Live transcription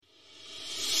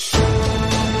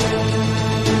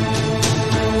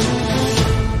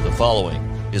following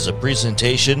is a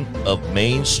presentation of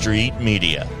Main Street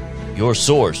Media, your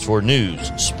source for news,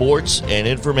 sports, and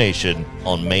information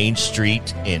on Main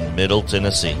Street in Middle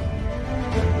Tennessee.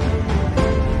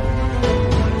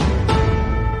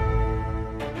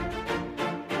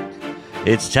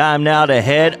 It's time now to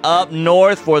head up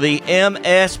north for the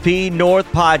MSP North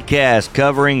podcast,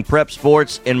 covering prep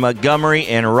sports in Montgomery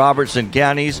and Robertson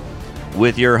counties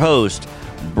with your host,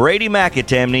 Brady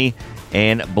McAtamney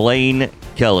and Blaine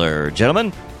Keller.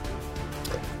 Gentlemen.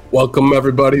 Welcome,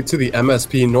 everybody, to the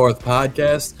MSP North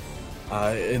podcast.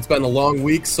 It's been a long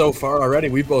week so far already.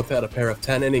 We both had a pair of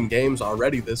 10-inning games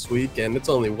already this week, and it's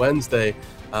only Wednesday.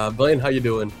 Blaine, how you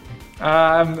doing?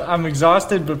 I'm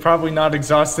exhausted, but probably not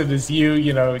exhausted as you.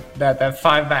 You know, that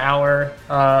 5-hour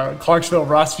Clarksville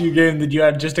Rossview game that you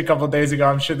had just a couple of days ago.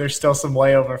 I'm sure there's still some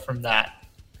layover from that.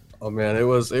 Oh man, it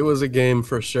was a game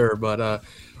for sure. But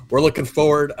we're looking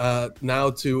forward now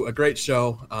to a great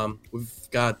show. We've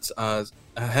got a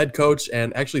head coach,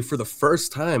 and actually for the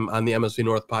first time on the MSP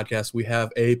North podcast, we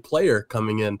have a player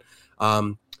coming in.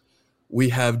 We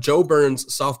have Joe Byrns,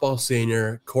 softball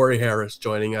senior, Corey Harris,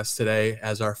 joining us today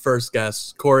as our first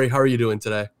guest. Corey, how are you doing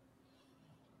today?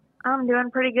 I'm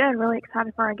doing pretty good. Really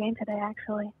excited for our game today,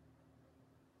 actually.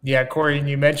 Yeah, Corey, and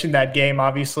you mentioned that game.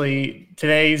 Obviously,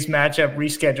 today's matchup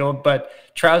rescheduled, but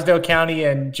Trousdale County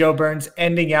and Joe Byrns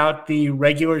ending out the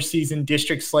regular season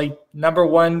district slate, number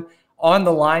one on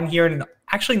the line here, and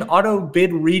actually an auto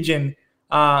bid region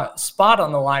spot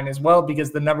on the line as well, because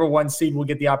the number one seed will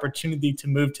get the opportunity to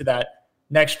move to that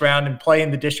next round and play in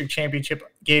the district championship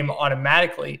game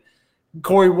automatically.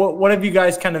 Corey, what have you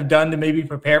guys kind of done to maybe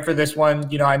prepare for this one?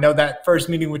 You know, I know that first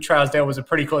meeting with Trousdale was a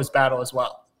pretty close battle as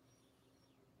well.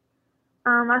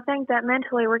 I think that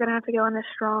mentally we're going to have to go in this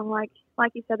strong. Like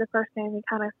you said, the first game we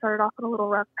kind of started off in a little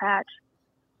rough patch.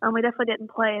 We definitely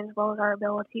didn't play as well as our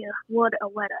ability would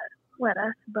let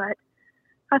us, but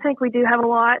I think we do have a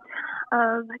lot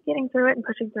of getting through it and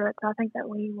pushing through it, so I think that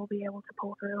we will be able to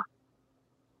pull through.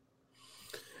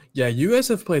 Yeah, you guys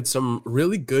have played some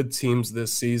really good teams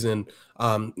this season.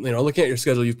 Looking at your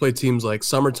schedule, you've played teams like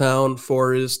Summertown,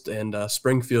 Forest, and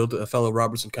Springfield, a fellow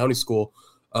Robertson County school.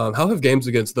 How have games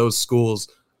against those schools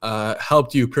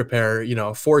helped you prepare,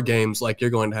 for games like you're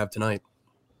going to have tonight?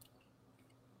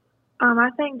 I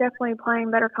think definitely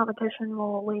playing better competition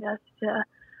will lead us to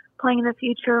playing in the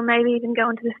future, maybe even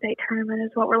going to the state tournament is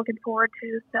what we're looking forward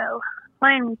to. So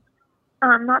playing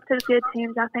not so good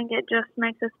teams, I think it just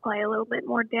makes us play a little bit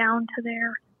more down to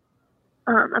their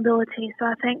ability. So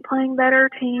I think playing better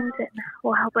teams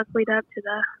will help us lead up to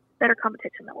the better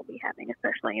competition that we'll be having,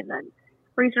 especially in the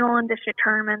regional and district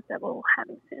tournaments that we'll have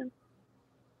soon.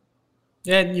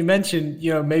 Yeah, and you mentioned,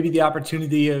 maybe the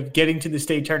opportunity of getting to the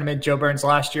state tournament. Joe Byrns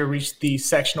last year reached the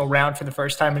sectional round for the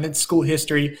first time in its school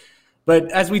history.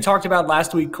 But as we talked about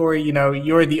last week, Corey,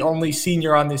 you're the only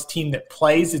senior on this team that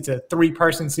plays. It's a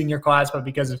 3-person senior class, but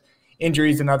because of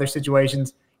injuries and other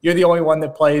situations, you're the only one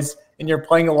that plays, and you're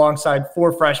playing alongside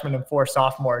 4 freshmen and 4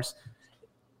 sophomores.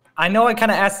 I know I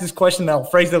kind of asked this question, I'll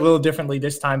phrase it a little differently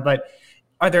this time, but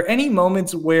are there any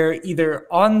moments where either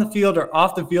on the field or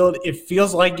off the field, it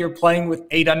feels like you're playing with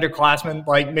 8 underclassmen?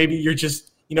 Like maybe you're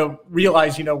just,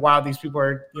 realize, wow, these people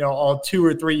are, all 2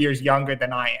 or 3 years younger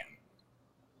than I am.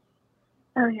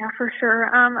 Oh, yeah, for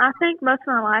sure. I think most of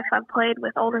my life I've played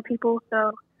with older people,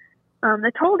 so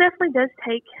the toll definitely does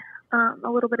take a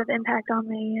little bit of impact on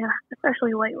me,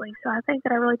 especially lately. So I think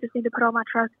that I really just need to put all my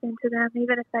trust into them.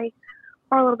 Even if they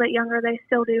are a little bit younger, they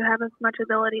still do have as much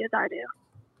ability as I do.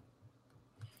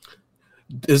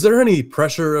 Is there any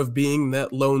pressure of being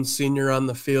that lone senior on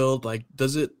the field? Like,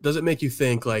 does it make you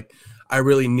think, like, I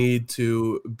really need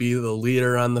to be the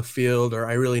leader on the field, or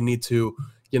I really need to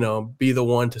be the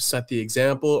one to set the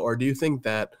example? Or do you think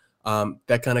that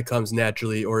that kind of comes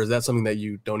naturally, or is that something that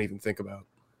you don't even think about?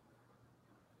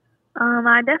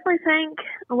 I definitely think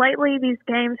lately these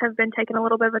games have been taking a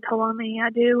little bit of a toll on me.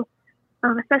 I do,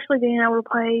 especially being able to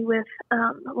play with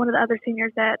one of the other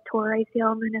seniors that tore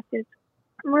ACL meniscus.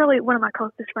 I'm really one of my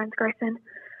closest friends, Grayson.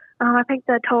 I think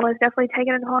the toll has definitely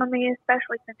taken a toll on me,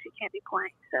 especially since she can't be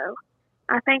playing. So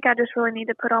I think I just really need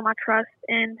to put all my trust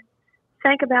and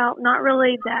think about not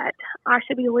really that I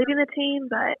should be leading the team,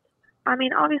 but I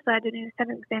mean, obviously I do need to set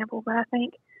an example, but I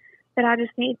think that I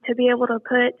just need to be able to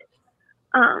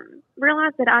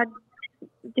realize that I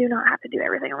do not have to do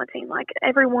everything on the team. Like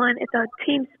everyone, it's a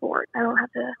team sport. I don't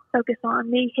have to focus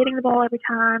on me hitting the ball every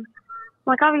time.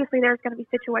 Like obviously there's going to be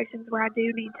situations where I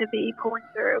do need to be pulling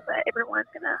through, but everyone's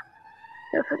going to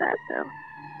go for that. So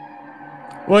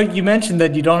Well, you mentioned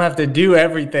that you don't have to do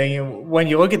everything. And when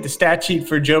you look at the stat sheet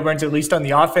for Joe Byrns, at least on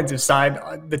the offensive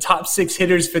side, the top 6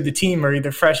 hitters for the team are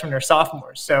either freshmen or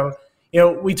sophomores. So,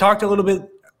 we talked a little bit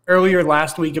earlier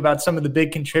last week about some of the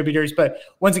big contributors, but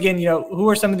once again, who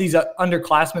are some of these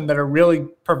underclassmen that are really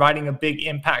providing a big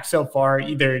impact so far,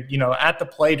 either, at the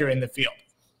plate or in the field?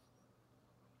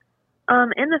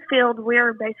 In the field,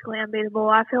 we're basically unbeatable.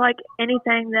 I feel like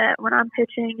anything that, when I'm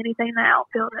pitching, anything in the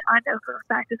outfield that I know for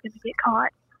a fact is going to get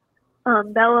caught.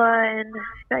 Bella and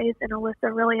Faith and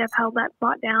Alyssa really have held that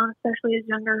spot down, especially as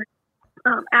younger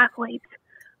athletes.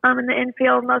 In the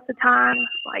infield, most of the time,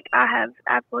 I have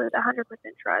absolute 100%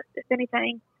 trust. If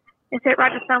anything is hit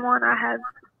right to someone, I have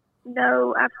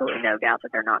absolutely no doubt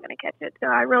that they're not going to catch it. So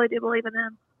I really do believe in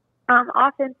them.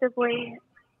 Offensively,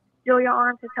 Julia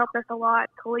Arms has helped us a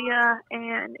lot. Kalia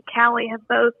and Callie have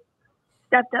both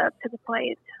stepped up to the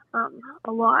plate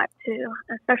a lot too,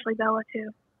 especially Bella too.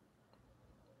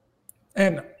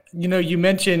 And, you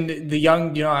mentioned the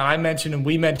young, I mentioned and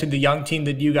we mentioned the young team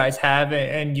that you guys have,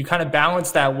 and you kind of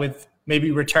balance that with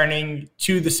maybe returning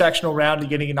to the sectional round and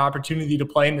getting an opportunity to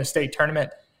play in the state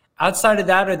tournament. Outside of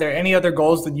that, are there any other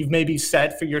goals that you've maybe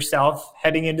set for yourself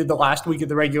heading into the last week of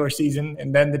the regular season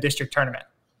and then the district tournament?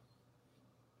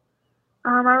 I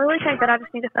really think that I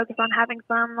just need to focus on having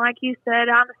fun. Like you said,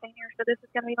 I'm a senior, so this is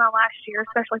going to be my last year,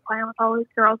 especially playing with all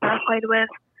these girls that I've played with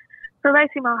for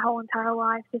basically my whole entire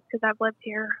life, just because I've lived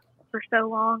here for so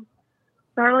long.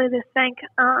 So I really just think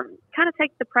kind of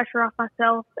take the pressure off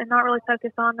myself and not really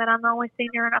focus on that I'm the only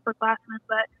senior and upperclassman,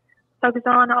 but focus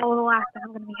on all of the laughs that I'm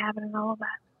going to be having and all of that.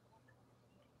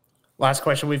 Last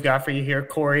question we've got for you here,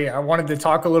 Corey. I wanted to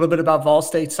talk a little bit about Vol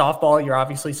State softball. You're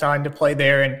obviously signed to play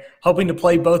there and hoping to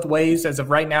play both ways. As of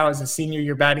right now, as a senior,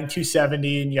 you're batting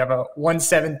 .270 and you have a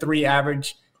 1.73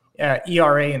 average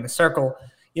ERA in the circle.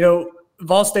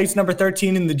 Vol State's number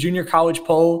 13 in the junior college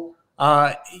poll.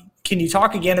 Can you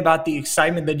talk again about the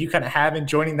excitement that you kind of have in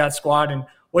joining that squad and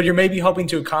what you're maybe hoping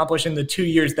to accomplish in the 2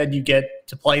 years that you get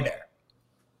to play there?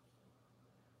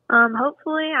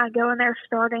 Hopefully I go in there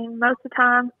starting most of the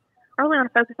time. I really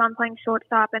want to focus on playing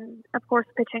shortstop and, of course,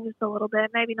 pitching just a little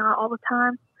bit, maybe not all the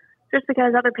time, just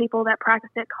because other people that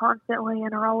practice it constantly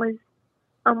and are always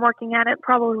working at it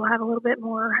probably will have a little bit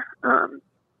more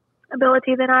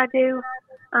ability than I do.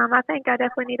 I think I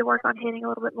definitely need to work on hitting a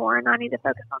little bit more, and I need to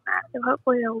focus on that. So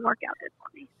hopefully it'll work out good for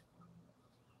me.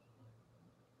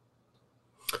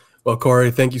 Well,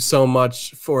 Corey, thank you so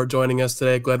much for joining us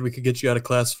today. Glad we could get you out of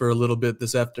class for a little bit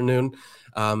this afternoon.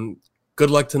 Good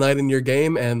luck tonight in your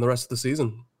game and the rest of the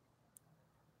season.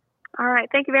 All right.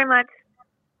 Thank you very much.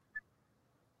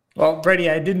 Well, Brady,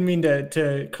 I didn't mean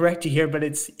to correct you here, but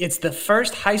it's the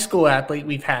first high school athlete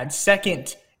we've had.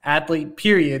 Second athlete,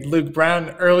 period. Luke Brown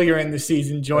earlier in the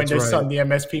season joined us on the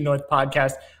MSP North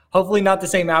podcast. Hopefully not the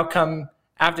same outcome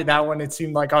after that one. It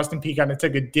seemed like Austin Peay kind of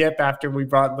took a dip after we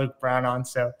brought Luke Brown on.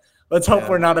 So let's hope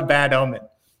we're not a bad omen.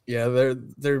 Yeah,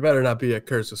 there better not be a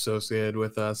curse associated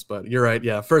with us, but you're right.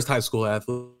 Yeah, first high school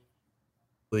athlete.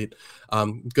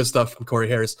 Good stuff from Corey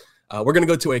Harris. We're going to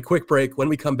go to a quick break. When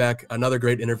we come back, another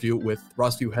great interview with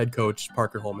Rossview head coach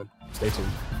Paker Holman. Stay tuned.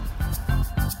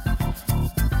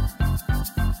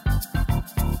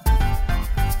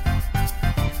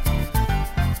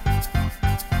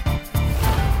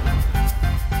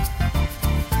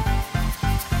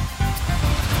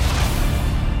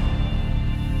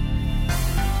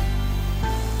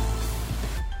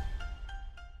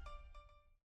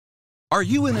 Are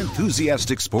you an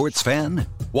enthusiastic sports fan?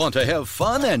 Want to have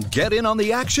fun and get in on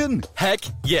the action? Heck,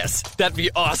 yes. That'd be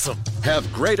awesome.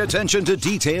 Have great attention to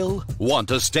detail? Want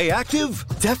to stay active?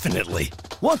 Definitely.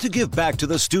 Want to give back to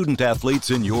the student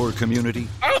athletes in your community?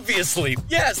 Obviously,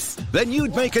 yes. Then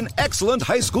you'd make an excellent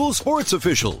high school sports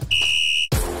official.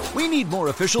 We need more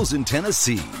officials in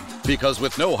Tennessee. Because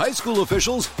with no high school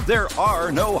officials, there are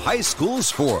no high school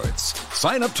sports.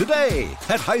 Sign up today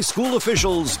at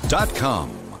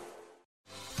highschoolofficials.com.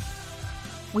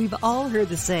 We've all heard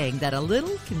the saying that a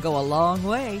little can go a long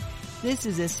way. This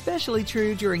is especially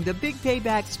true during the Big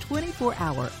Payback's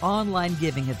 24-hour online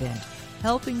giving event,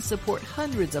 helping support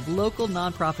hundreds of local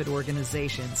nonprofit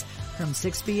organizations. From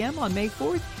 6 p.m. on May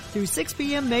 4th through 6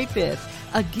 p.m. May 5th,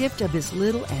 a gift of as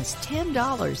little as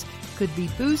 $10 could be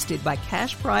boosted by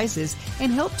cash prizes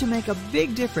and help to make a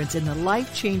big difference in the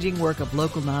life-changing work of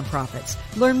local nonprofits.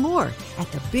 Learn more at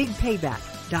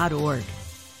thebigpayback.org.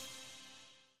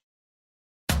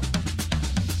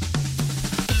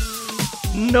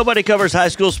 Nobody covers high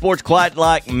school sports quite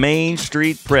like Main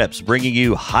Street Preps, bringing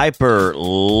you hyper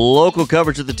local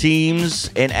coverage of the teams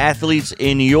and athletes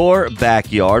in your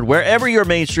backyard. Wherever your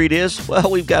Main Street is, well,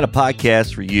 we've got a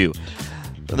podcast for you.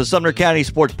 the Sumner County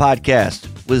Sports Podcast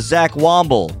with Zach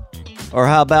Womble? Or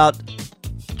how about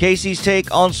Casey's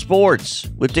Take on Sports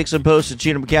with Dixon Post and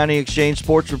Cheatham County Exchange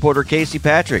sports reporter Casey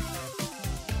Patrick?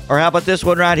 Or how about this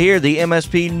one right here, the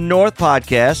MSP North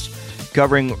Podcast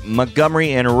covering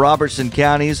Montgomery and Robertson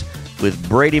counties with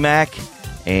Brady Mack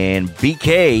and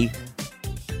BK,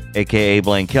 a.k.a.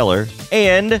 Blaine Keller.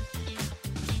 And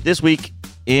this week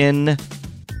in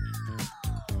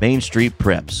Main Street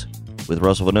Preps with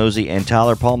Russell Venozzi and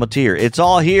Tyler Palmatier. It's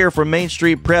all here from Main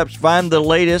Street Preps. Find the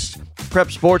latest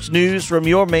prep sports news from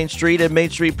your Main Street at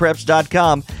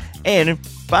mainstreetpreps.com. And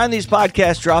find these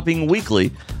podcasts dropping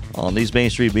weekly on these Main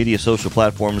Street media social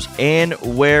platforms and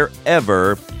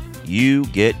wherever you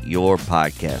get your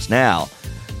podcast. Now,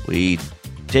 we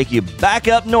take you back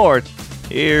up north.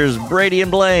 Here's Brady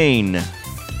and Blaine.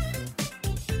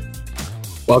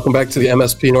 Welcome back to the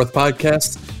MSP North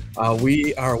Podcast.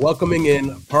 We are welcoming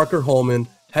in Paker Holman,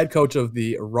 head coach of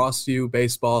the Rossview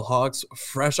Baseball Hawks,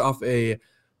 fresh off a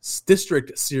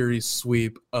district series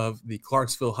sweep of the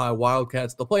Clarksville High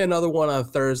Wildcats. They'll play another one on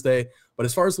Thursday, but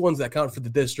as far as the ones that count for the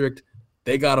district,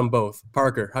 they got them both.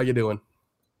 Paker, how you doing?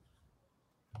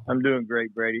 I'm doing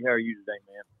great, Brady. How are you today,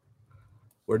 man?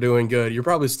 We're doing good. You're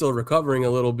probably still recovering a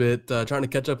little bit, trying to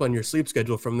catch up on your sleep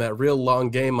schedule from that real long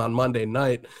game on Monday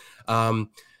night.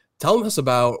 Tell us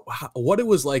about what it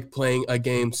was like playing a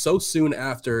game so soon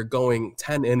after going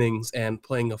 10 innings and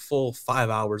playing a full 5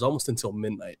 hours, almost until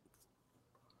midnight.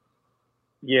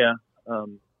 Yeah.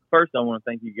 First, I want to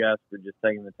thank you guys for just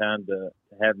taking the time to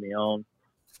have me on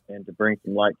and to bring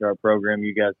some light to our program.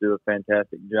 You guys do a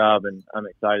fantastic job, and I'm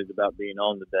excited about being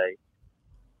on today.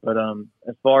 But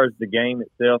as far as the game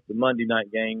itself, the Monday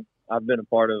night game, I've been a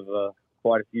part of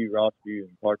quite a few Rossview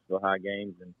and Clarksville High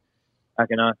games, and I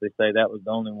can honestly say that was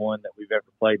the only one that we've ever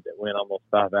played that went almost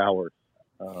 5 hours.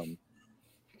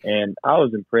 And I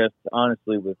was impressed,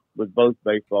 honestly, with both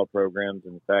baseball programs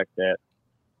and the fact that,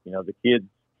 you know, the kids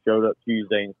showed up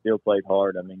Tuesday and still played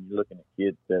hard. I mean, you're looking at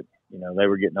kids that, you know, they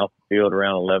were getting off the field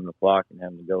around 11 o'clock and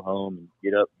having to go home and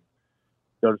get up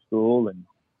and go to school and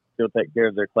still take care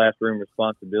of their classroom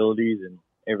responsibilities and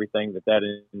everything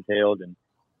that entailed. And,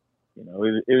 you know,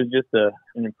 it was just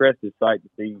an impressive sight to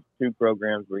see two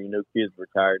programs where, you know, kids were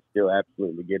tired still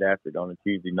absolutely get after it on a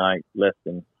Tuesday night, less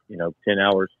than, 10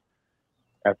 hours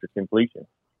after completion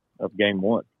of game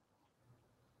one.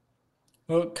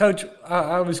 Well, Coach,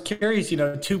 I was curious,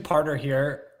 two-parter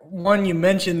here. One, you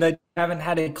mentioned that you haven't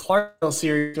had a Clarksville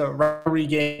series, a rivalry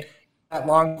game that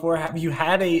long before. Have you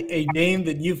had a game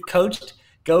that you've coached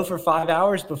go for 5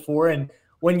 hours before? And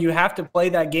when you have to play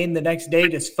that game the next day,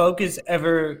 does focus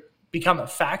ever become a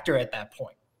factor at that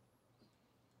point?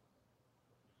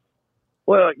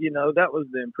 Well, that was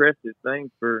the impressive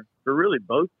thing for really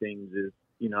both teams is,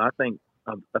 I think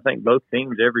both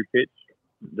teams, every pitch,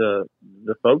 the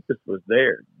focus was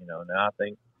there, Now I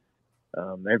think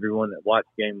everyone that watched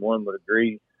game one would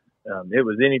agree it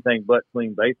was anything but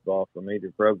clean baseball from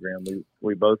either program.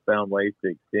 We both found ways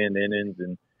to extend innings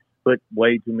and put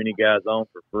way too many guys on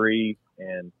for free.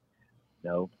 And,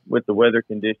 with the weather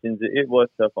conditions, it was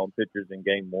tough on pitchers in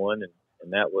game one,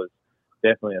 and that was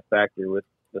definitely a factor with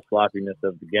the sloppiness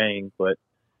of the game. But,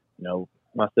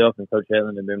 myself and Coach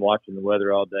Hedlund have been watching the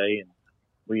weather all day, and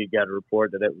we got a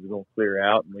report that it was going to clear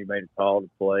out, and we made a call to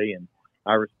play. And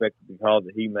I respected the call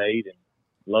that he made, and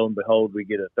lo and behold, we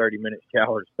get a 30-minute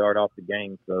shower to start off the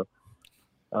game. So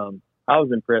I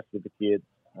was impressed with the kids.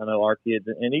 I know our kids,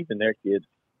 and even their kids,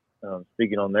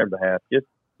 speaking on their behalf, just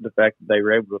the fact that they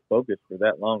were able to focus for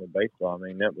that long of baseball. I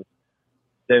mean, that was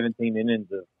 17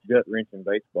 innings of gut-wrenching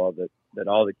baseball that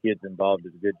all the kids involved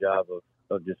did a good job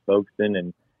of just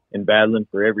focusing and battling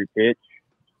for every pitch.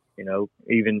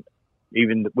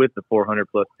 Even with the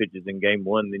 400-plus pitches in game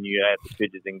one, then you add the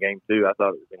pitches in game two. I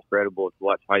thought it was incredible to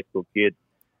watch high school kids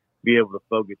be able to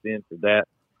focus in for that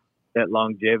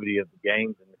longevity of the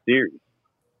games and the series.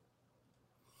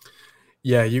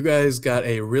 Yeah, you guys got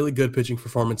a really good pitching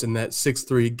performance in that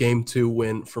 6-3 Game 2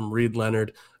 win from Reed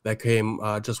Leonard that came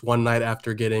just one night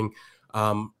after getting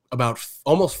about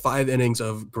almost 5 innings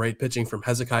of great pitching from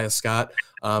Hezekiah Scott.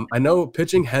 I know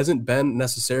pitching hasn't been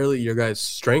necessarily your guys'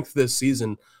 strength this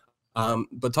season,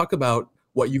 but talk about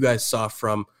what you guys saw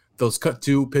from those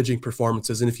two pitching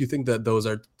performances, and if you think that those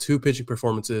are two pitching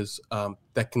performances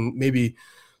that can maybe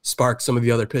spark some of the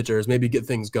other pitchers, maybe get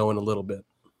things going a little bit.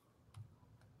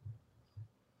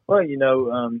 Well,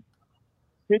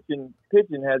 pitching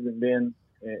hasn't been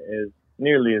as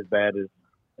nearly as bad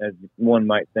as one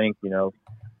might think.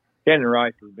 Shannon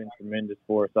Rice has been tremendous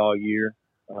for us all year.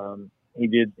 He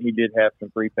did have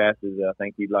some free passes that I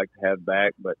think he'd like to have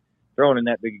back, but throwing in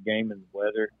that big a game in the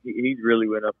weather, he's really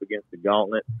went up against the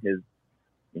gauntlet.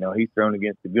 He's thrown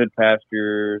against the Good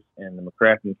Pastures and the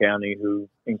McCracken County, who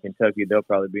in Kentucky, they'll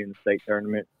probably be in the state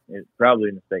tournament. It's probably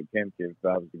in the state championship, if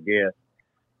I was to guess.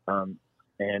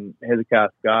 And Hezekiah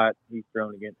Scott, he's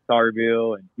thrown against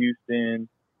Carterville and Houston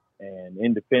and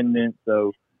Independence.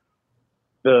 So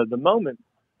the moment,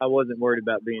 I wasn't worried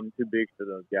about being too big for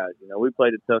those guys. We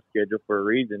played a tough schedule for a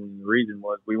reason. The reason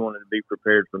was we wanted to be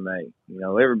prepared for May.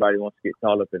 Everybody wants to get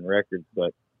caught up in records,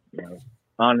 but,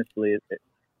 honestly,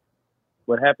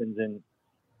 what happens in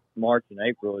March and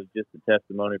April is just a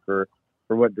testimony for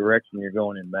what direction you're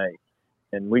going in May.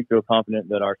 And we feel confident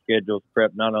that our schedules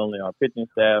prep not only our pitching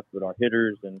staff, but our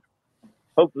hitters and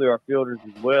hopefully our fielders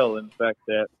as well. In the fact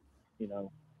that,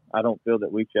 I don't feel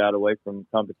that we shied away from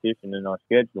competition in our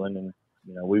scheduling. And,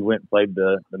 we went and played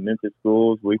the Memphis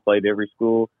schools. We played every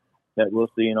school that we'll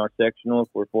see in our sectional if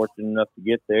we're fortunate enough to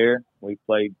get there. We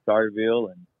played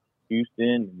Carterville and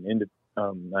Houston and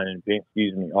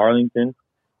Arlington.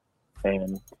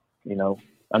 And,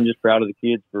 I'm just proud of the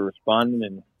kids for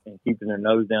responding and keeping their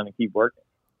nose down and keep working.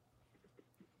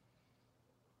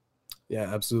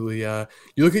 Yeah, absolutely. You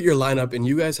look at your lineup, and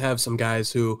you guys have some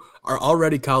guys who are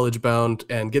already college-bound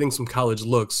and getting some college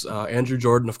looks. Andrew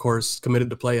Jordan, of course, committed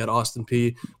to play at Austin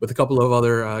Peay with a couple of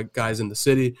other guys in the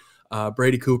city.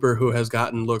 Brady Cooper, who has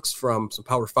gotten looks from some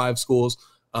Power 5 schools.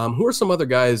 Who are some other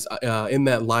guys in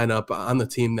that lineup on the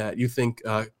team that you think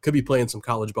could be playing some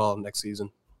college ball next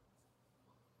season?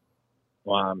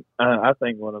 Well, I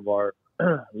think one of our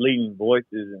leading voices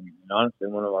and honestly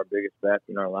one of our biggest bats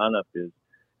in our lineup is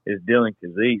Dylan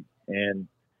Kazee. And,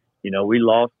 we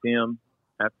lost him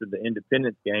after the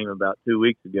Independence game about 2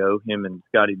 weeks ago. Him and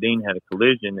Scotty Dean had a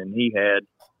collision, and he had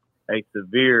a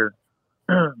severe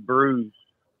bruise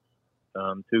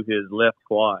to his left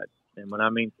quad. And when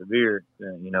I mean severe,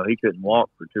 he couldn't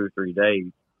walk for 2 or 3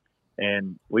 days.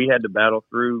 And we had to battle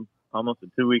through almost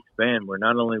a 2-week span where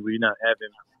not only we not have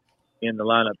him in the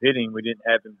lineup hitting, we didn't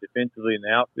have him defensively in the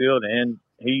outfield, and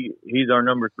he's our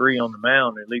number 3 on the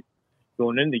mound, at least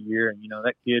going into the year. And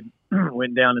that kid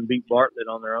went down and beat Bartlett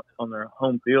on their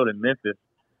home field in Memphis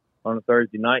on a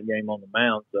Thursday night game on the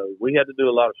mound. So we had to do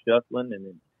a lot of shuffling,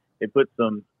 and it put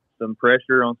some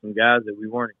pressure on some guys that we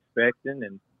weren't expecting.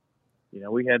 And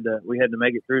we had to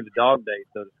make it through the dog days,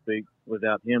 so to speak,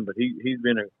 without him. But he's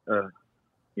been a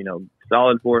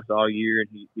solid for us all year,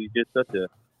 and he's just such a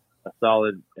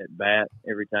solid at bat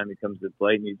every time he comes to the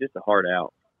plate, and he's just a hard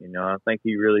out. I think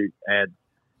he really adds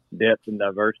depth and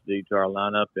diversity to our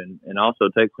lineup, and also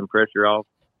takes some pressure off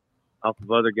of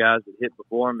other guys that hit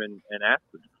before him and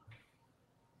after him.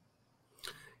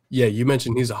 Yeah, you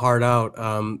mentioned he's a hard out.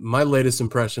 My latest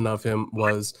impression of him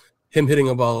was him hitting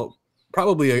a ball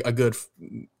probably a good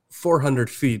 400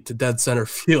 feet to dead center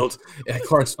field at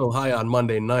Clarksville High on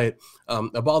Monday night.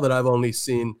 A ball that I've only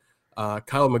seen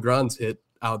Kyle McGrawn's hit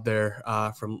out there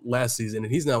from last season,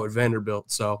 and he's now at Vanderbilt.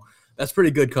 So that's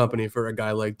pretty good company for a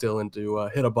guy like Dylan to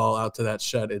hit a ball out to that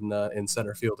shed in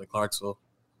center field at Clarksville.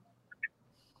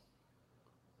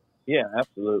 Yeah,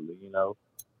 absolutely.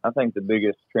 I think the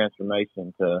biggest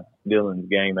transformation to Dylan's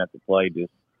game at the plate is,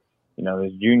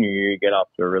 his junior year, he got off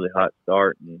to a really hot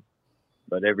start,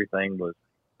 but everything was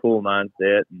full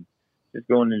mindset. And just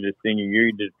going into his senior year,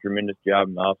 he did a tremendous job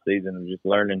in the off season of just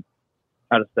learning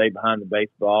how to stay behind the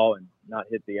baseball and not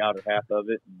hit the outer half of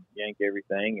it and yank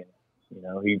everything. And,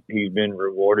 he's been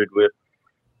rewarded with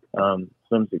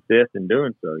some success in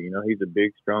doing so. He's a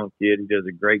big, strong kid. He does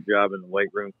a great job in the weight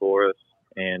room for us.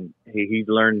 And he's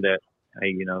learned that,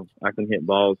 hey, I can hit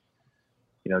balls,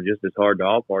 just as hard to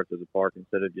all parts of the park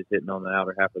instead of just hitting on the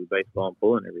outer half of the baseball and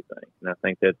pulling everything. And I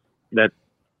think that's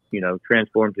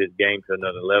transformed his game to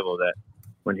another level that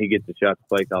when he gets a shot to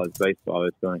play college baseball,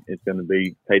 it's going to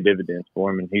be pay dividends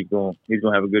for him, and he's going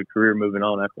to have a good career moving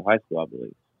on after high school, I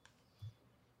believe.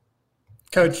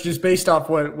 Coach, just based off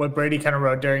what Brady kind of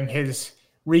wrote during his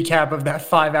recap of that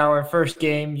 5-hour first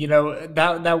game,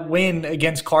 that win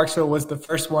against Clarksville was the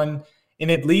first one in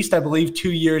at least, I believe,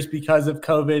 2 years because of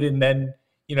COVID. And then,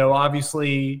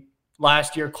 obviously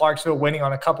last year, Clarksville winning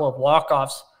on a couple of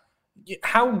walk-offs.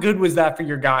 How good was that for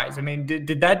your guys? I mean,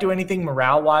 did that do anything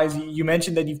morale-wise? You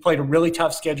mentioned that you've played a really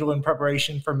tough schedule in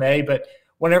preparation for May, but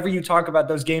whenever you talk about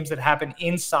those games that happen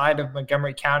inside of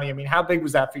Montgomery County, I mean, how big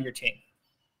was that for your team?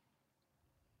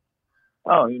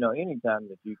 Oh, anytime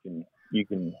that you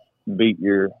can beat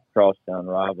your crosstown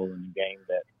rival in a game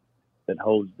that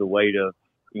holds the weight of,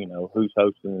 who's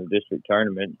hosting the district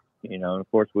tournament, and of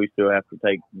course we still have to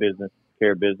take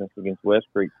care of business against West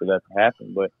Creek for that to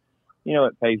happen, but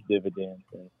it pays dividends.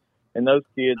 And those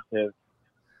kids have,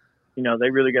 they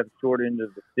really got the short end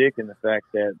of the stick in the fact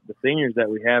that the seniors that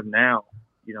we have now,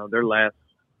 their last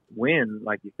win,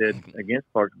 like you said,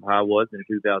 against Parksville High was in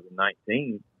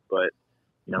 2019. But,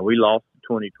 we lost the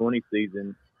 2020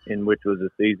 season, in which was a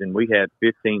season we had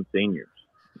 15 seniors,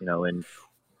 and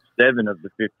 7 of the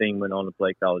 15 went on to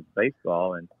play college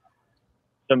baseball. And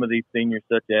some of these seniors,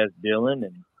 such as Dylan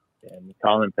and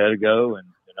Colin Pedigo and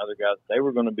other guys, they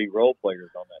were going to be role players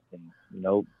on that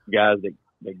team, guys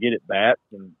that get at bats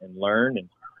and learn.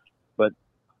 But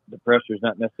the pressure is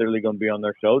not necessarily going to be on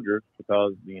their shoulders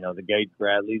because, the Gage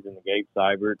Bradleys and the Gabe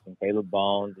Seiberts and Caleb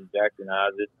Bonds and Jackson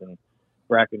Isaacs and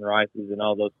Bracken Rices and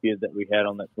all those kids that we had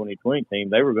on that 2020 team,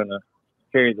 they were going to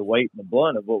carry the weight and the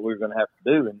blunt of what we were going to have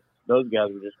to do. And those guys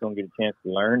were just going to get a chance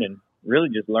to learn and really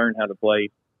just learn how to play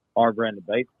our brand of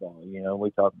baseball.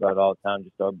 We talk about it all the time,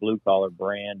 just our blue-collar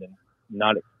brand and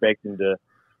not expecting to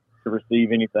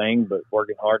receive anything, but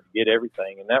working hard to get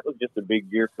everything. And that was just a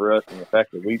big year for us, and the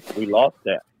fact that we lost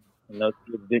that. And those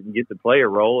kids didn't get to play a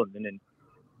role. And then in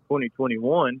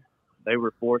 2021, they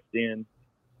were forced in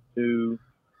to,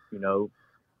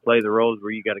 play the roles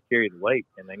where you got to carry the weight,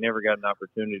 and they never got an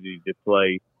opportunity to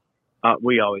play.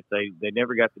 We always say they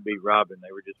never got to be Robin.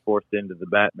 They were just forced into the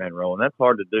Batman role, and that's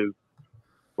hard to do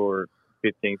for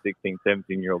 15, 16,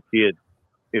 17-year-old kids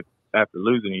if after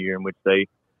losing a year in which they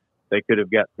could have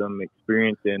got some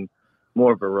experience in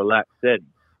more of a relaxed setting.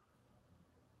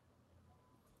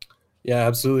 Yeah,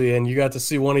 absolutely. And you got to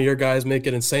see one of your guys make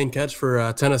an insane catch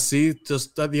for Tennessee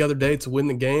just the other day to win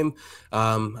the game.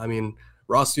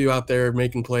 Rossview out there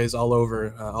making plays all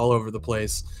over the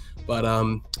place. But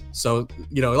so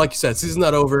like you said, season's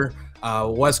not over.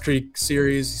 West Creek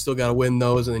series, you still got to win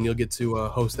those, and then you'll get to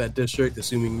host that district,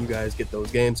 assuming you guys get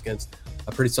those games against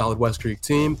a pretty solid West Creek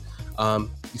team. You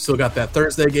still got that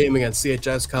Thursday game against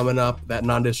CHS coming up. That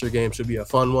non-district game should be a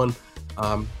fun one.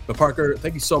 But Parker,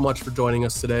 thank you so much for joining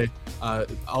us today.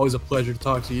 Always a pleasure to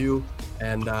talk to you,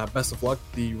 and best of luck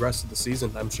the rest of the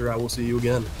season. I'm sure I will see you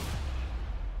again.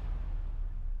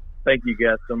 Thank you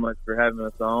guys so much for having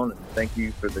us on, and thank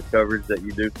you for the coverage that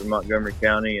you do for Montgomery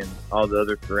County and all the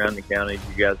other surrounding counties.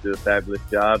 You guys do a fabulous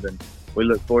job, and we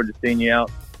look forward to seeing you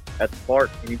out at the park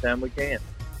anytime we can.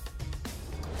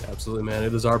 Absolutely, man.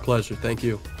 It is our pleasure. Thank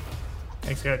you.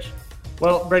 Thanks, Coach.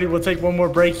 Well, Brady, we'll take one more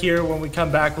break here. When we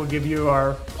come back, we'll give you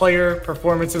our player,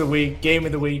 performance of the week, game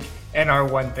of the week, and our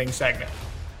one thing segment.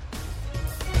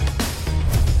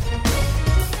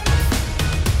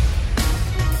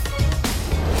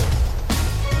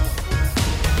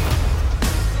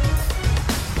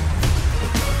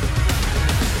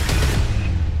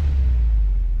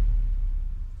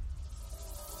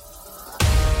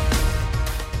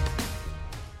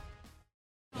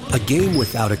 A game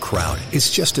without a crowd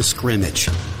is just a scrimmage.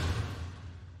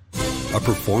 A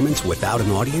performance without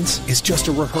an audience is just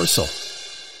a rehearsal.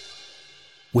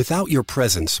 Without your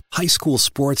presence, high school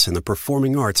sports and the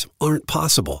performing arts aren't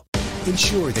possible.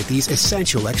 Ensure that these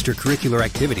essential extracurricular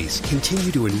activities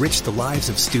continue to enrich the lives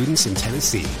of students in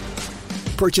Tennessee.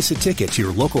 Purchase a ticket to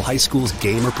your local high school's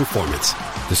game or performance.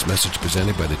 This message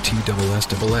presented by the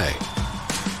TSSAA.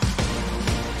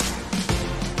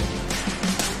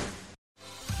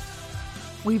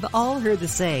 We've all heard the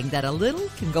saying that a little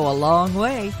can go a long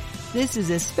way. This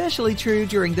is especially true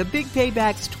during the Big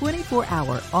Paybacks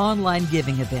 24-hour online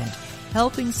giving event,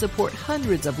 helping support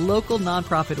hundreds of local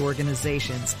nonprofit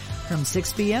organizations. From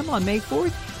 6 p.m. on May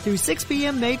 4th through 6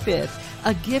 p.m. May 5th,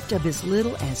 a gift of as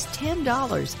little as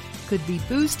 $10 could be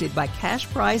boosted by cash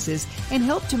prizes and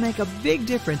help to make a big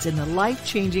difference in the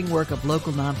life-changing work of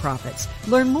local nonprofits.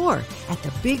 Learn more at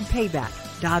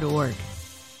thebigpayback.org.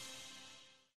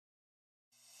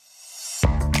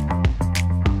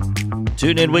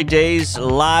 Tune in weekdays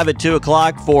live at 2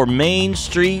 o'clock for Main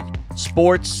Street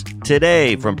Sports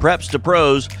Today. From preps to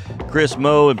pros, Chris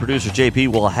Moe and producer JP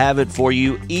will have it for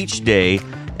you each day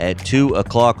at 2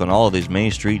 o'clock on all of these Main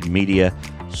Street media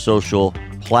social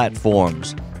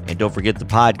platforms. And don't forget the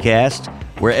podcast,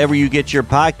 wherever you get your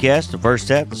podcast, the first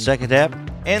half, the second half,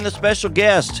 and the special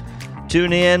guest.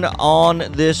 Tune in on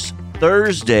this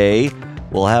Thursday.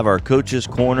 We'll have our Coach's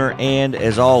Corner, and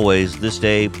as always, this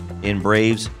day in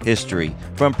Braves history.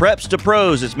 From preps to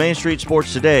pros, it's Main Street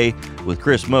Sports Today with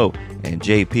Chris Moe and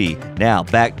JP. Now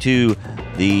back to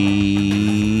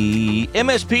the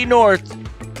MSP North.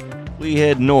 We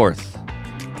head north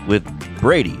with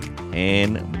Brady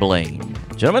and Blaine.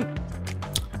 Gentlemen?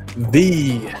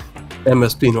 The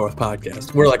MSP North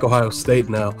podcast. We're like Ohio State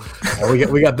now.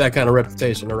 We got that kind of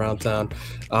reputation around town.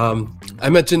 I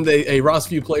mentioned a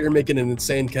Rossview player making an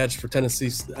insane catch for Tennessee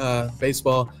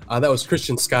baseball. That was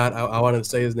Christian Scott. I wanted to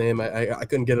say his name. I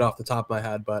couldn't get it off the top of my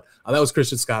head, but that was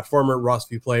Christian Scott, former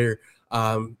Rossview player,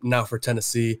 now for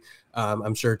Tennessee.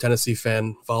 I'm sure Tennessee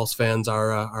Vols fans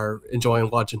are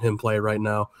enjoying watching him play right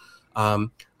now.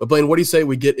 But Blaine, what do you say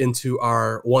we get into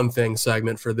our one thing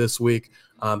segment for this week?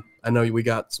 I know we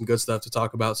got some good stuff to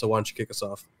talk about, so why don't you kick us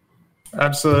off?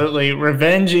 Absolutely.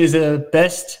 Revenge is a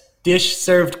best dish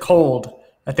served cold.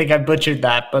 I think I butchered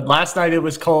that, but last night it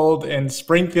was cold, and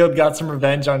Springfield got some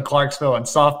revenge on Clarksville in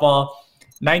softball.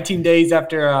 19 days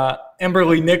after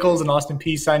Emberly Nichols and Austin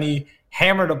P. Sonny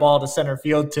hammered a ball to center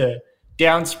field to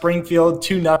down Springfield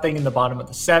 2-0 in the bottom of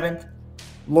the 7th.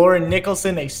 Lauren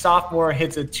Nicholson, a sophomore,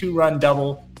 hits a 2-run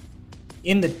double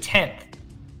in the 10th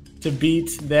to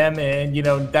beat them, and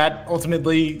that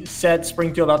ultimately set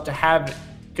Springfield up to have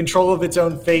control of its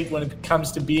own fate when it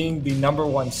comes to being the number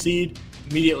 1 seed.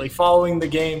 Immediately following the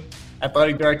game,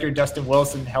 athletic director Dustin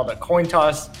Wilson held a coin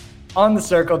toss on the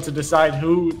circle to decide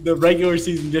who the regular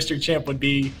season district champ would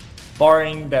be,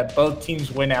 barring that both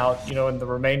teams win out, in the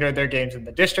remainder of their games in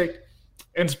the district,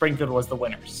 and Springfield was the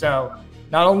winner. So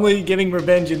not only getting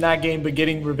revenge in that game, but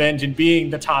getting revenge in being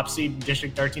the top seed in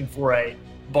District 13 4A,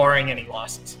 barring any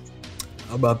losses.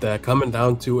 How about that? Coming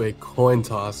down to a coin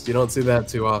toss. You don't see that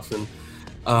too often.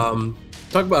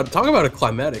 Talk about a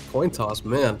climatic coin toss,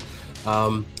 man.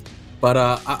 But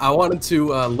I wanted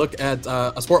to look at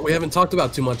a sport we haven't talked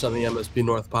about too much on the MSP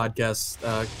North podcast,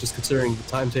 just considering the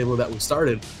timetable that we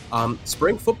started.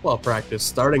 Spring football practice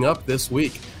starting up this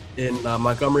week in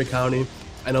Montgomery County.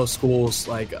 I know schools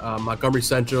like Montgomery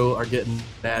Central are getting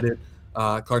at it.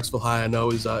 Clarksville High, I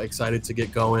know, is excited to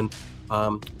get going.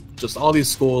 Just all these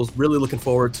schools really looking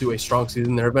forward to a strong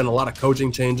season. There have been a lot of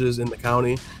coaching changes in the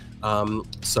county.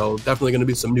 So definitely going to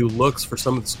be some new looks for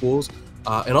some of the schools.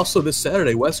 And also this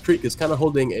Saturday, West Creek is kind of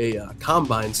holding a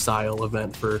combine-style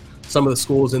event for some of the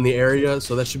schools in the area.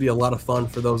 So that should be a lot of fun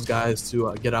for those guys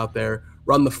to get out there,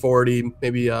 run the 40,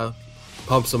 maybe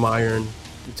pump some iron,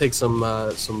 take some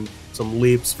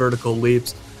leaps, vertical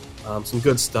leaps, some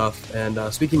good stuff.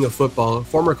 And speaking of football,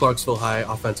 former Clarksville High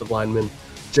offensive lineman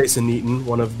Jason Eaton,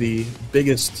 one of the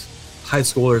biggest high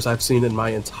schoolers I've seen in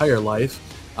my entire life.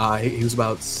 He's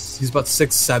about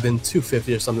 6'7",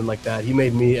 250 or something like that. He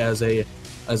made me as a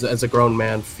grown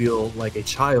man feel like a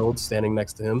child standing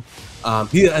next to him.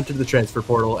 He entered the transfer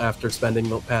portal after spending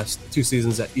the past 2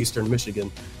 seasons at Eastern Michigan.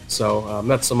 So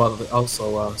that's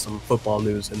some football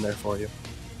news in there for you.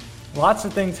 Lots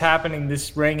of things happening this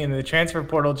spring, and the transfer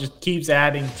portal just keeps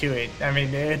adding to it. I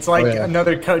mean, it's like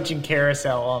another coaching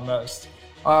carousel almost.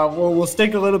 We'll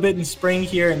stick a little bit in spring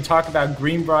here and talk about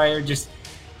Greenbrier.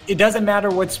 It doesn't matter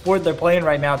what sport they're playing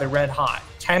right now, they're red hot.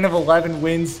 10 of 11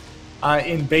 wins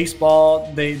in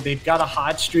baseball. They've got a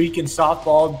hot streak in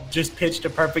softball, just pitched a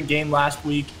perfect game last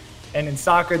week. And in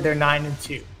soccer, they're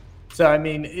 9-2. So, I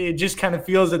mean, it just kind of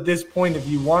feels at this point, if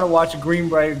you want to watch a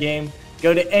Greenbrier game,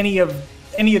 go to any of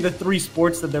the 3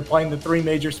 sports that they're playing, the 3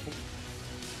 major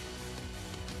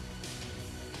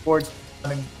sports,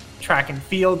 track and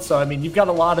field. So, I mean, you've got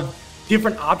a lot of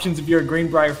different options. If you're a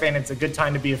Greenbrier fan, it's a good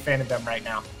time to be a fan of them right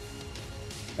now.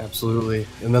 Absolutely.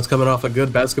 And that's coming off a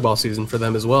good basketball season for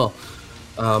them as well.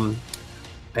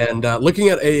 Looking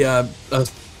at a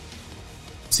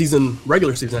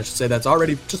regular season, I should say, that's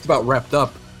already just about wrapped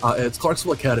up. It's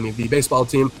Clarksville Academy. The baseball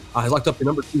team has locked up the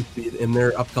number 2 seed in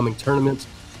their upcoming tournament.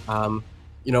 All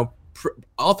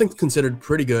things considered,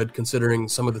 pretty good considering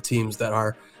some of the teams that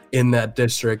are in that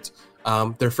district.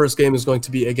 Their first game is going to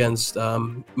be against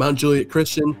Mount Juliet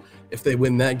Christian. If they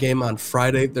win that game on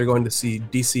Friday, they're going to see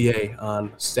DCA on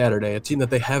Saturday, a team that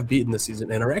they have beaten this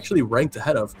season and are actually ranked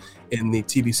ahead of in the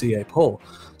TBCA poll.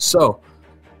 So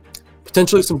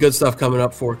potentially some good stuff coming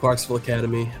up for Clarksville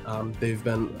Academy. They've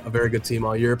been a very good team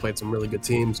all year, played some really good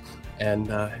teams, and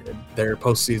their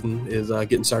postseason is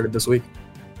getting started this week.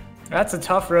 That's a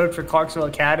tough road for Clarksville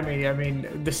Academy. I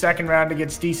mean, the second round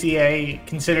against DCA,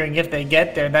 considering if they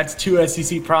get there, that's 2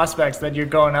 SEC prospects that you're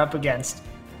going up against.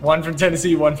 One from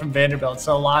Tennessee, one from Vanderbilt.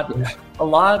 So a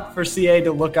lot for CA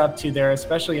to look up to there,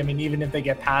 especially, I mean, even if they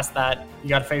get past that, you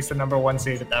got to face the number 1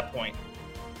 seed at that point.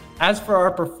 As for our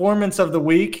performance of the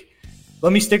week,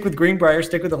 let me stick with Greenbrier,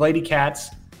 stick with the Lady Cats.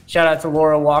 Shout out to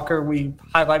Laura Walker. We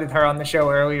highlighted her on the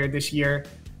show earlier this year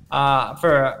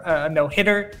for a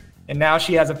no-hitter. And now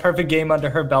she has a perfect game under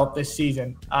her belt this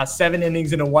season. 7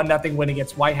 innings and a 1-0 win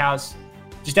against White House.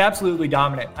 Just absolutely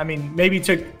dominant. I mean, maybe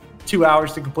took 2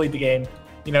 hours to complete the game.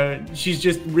 You know, she's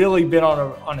just really been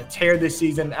on a tear this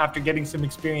season after getting some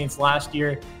experience last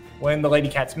year. when the Lady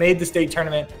Cats made the state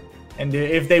tournament. And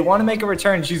if they want to make a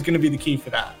return, she's going to be the key for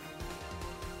that.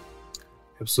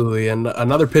 Absolutely. And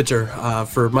another pitcher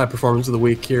for my performance of the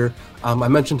week here, I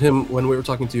mentioned him when we were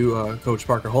talking to Coach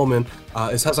Paker Holman,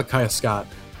 is Hezekiah Scott.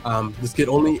 This kid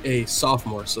only a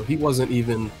sophomore, so he wasn't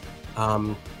even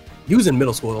he was in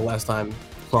middle school the last time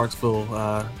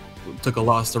Clarksville took a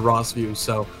loss to Rossview.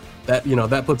 So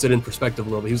that puts it in perspective a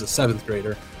little bit. He was a 7th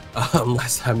grader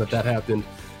last time that happened.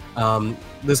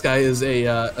 This guy is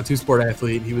a two-sport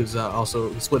athlete. He was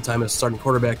also split time as starting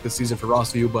quarterback this season for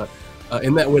Rossview, but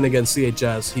in that win against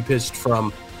CHS, he pitched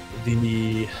from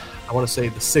the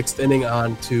 6th inning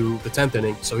on to the 10th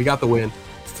inning. So he got the win.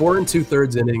 4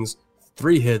 2/3 innings,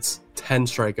 3 hits, 10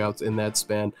 strikeouts in that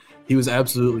span. He was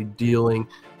absolutely dealing,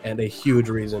 and a huge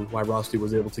reason why Rossview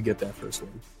was able to get that first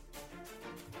win.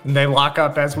 And they lock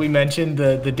up, as we mentioned,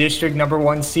 the district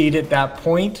 #1 seed at that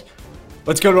point.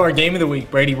 Let's go to our game of the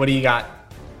week. Brady, what do you got?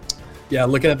 Yeah,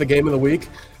 looking at the game of the week,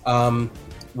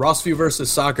 Rossview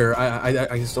versus Soccer.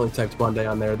 I just only typed Monday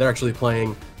on there. They're actually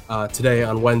playing today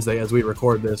on Wednesday as we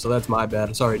record this, so that's my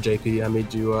bad. Sorry, JP.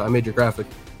 I made your graphic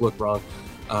look wrong.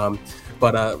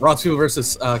 But Rossview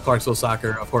versus Clarksville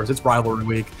Soccer, of course, it's rivalry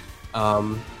week.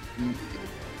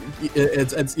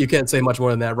 It's you can't say much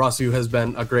more than that. Rossview has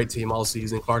been a great team all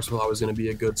season. Clarksville always going to be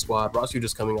a good squad. Rossview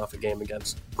just coming off a game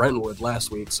against Brentwood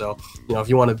last week, so if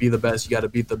you want to be the best, you got to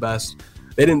beat the best.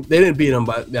 They didn't beat them,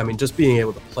 but I mean, just being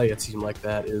able to play a team like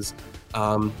that is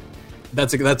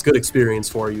that's good experience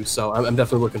for you. So I'm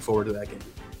definitely looking forward to that game.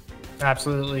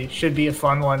 Absolutely, should be a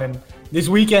fun one. And this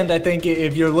weekend, I think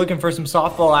if you're looking for some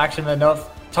softball action,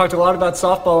 talked a lot about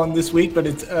softball in this week, but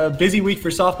it's a busy week for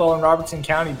softball in Robertson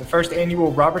County. The first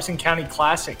annual Robertson County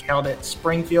Classic held at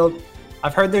Springfield.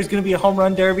 I've heard there's going to be a home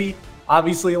run derby.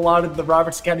 Obviously, a lot of the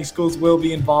Robertson County schools will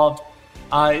be involved.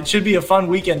 It should be a fun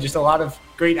weekend, just a lot of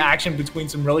great action between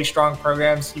some really strong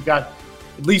programs. You've got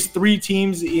at least 3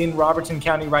 teams in Robertson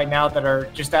County right now that are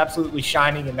just absolutely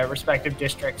shining in their respective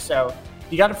districts. So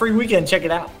you got a free weekend, check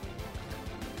it out.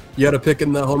 You had a pick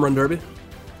in the home run derby?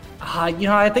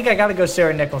 I think I got to go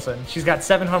Sarah Nicholson. She's got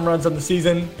 7 home runs on the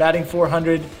season, batting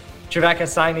 .400. Trevecca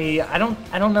Siney, I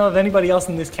don't know of anybody else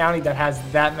in this county that has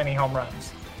that many home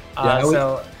runs.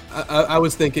 I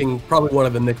was thinking probably one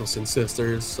of the Nicholson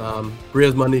sisters.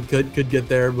 Bria's Money could get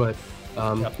there, but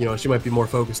she might be more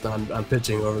focused on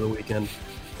pitching over the weekend.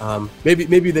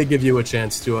 Maybe they give you a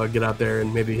chance to get out there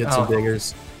and maybe hit some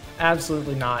dingers.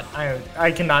 Absolutely not.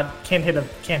 I can't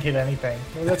hit anything.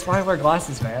 Maybe that's why I wear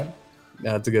glasses, man.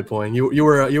 Yeah, that's a good point. You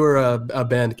were a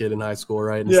band kid in high school,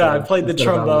 right? I played the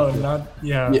trombone. Right.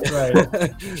 Yeah,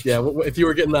 if you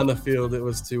were getting on the field, it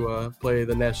was to play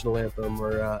the national anthem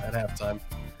or at halftime.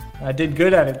 I did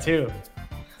good at it too.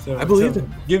 So I believe it.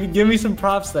 Give me some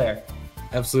props there.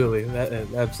 Absolutely,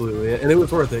 absolutely, and it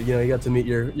was worth it. You got to meet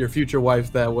your future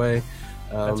wife that way.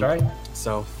 That's right.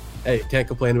 So, hey, can't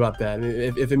complain about that.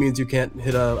 If it means you can't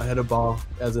hit a ball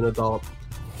as an adult,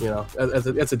 that's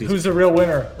a decent. Who's the real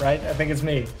winner, right? I think it's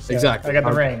me. So exactly. I got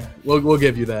the ring. We'll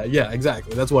give you that. Yeah,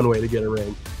 exactly. That's one way to get a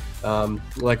ring.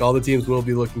 Like all the teams will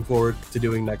be looking forward to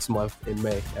doing next month in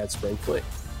May at Spring Fling.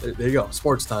 There you go.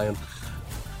 Sports tie-in.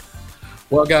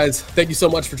 Well, guys, thank you so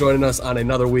much for joining us on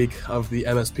another week of the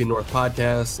MSP North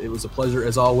podcast. It was a pleasure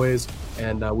as always,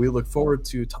 and we look forward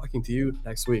to talking to you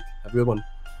next week. Have a good one.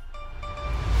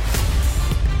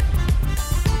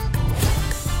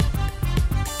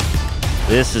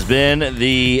 This has been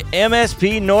the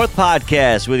MSP North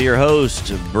podcast with your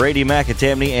hosts, Brady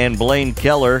McAtamney and Blaine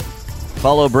Keller.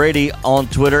 Follow Brady on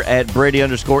Twitter at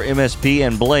Brady_MSP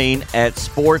and Blaine at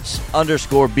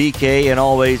sports_BK, and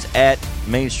always at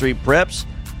Main Street Preps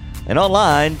and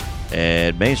online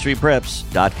at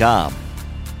mainstreetpreps.com.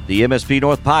 The MSP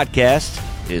North podcast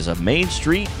is a Main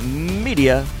Street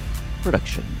Media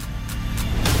production.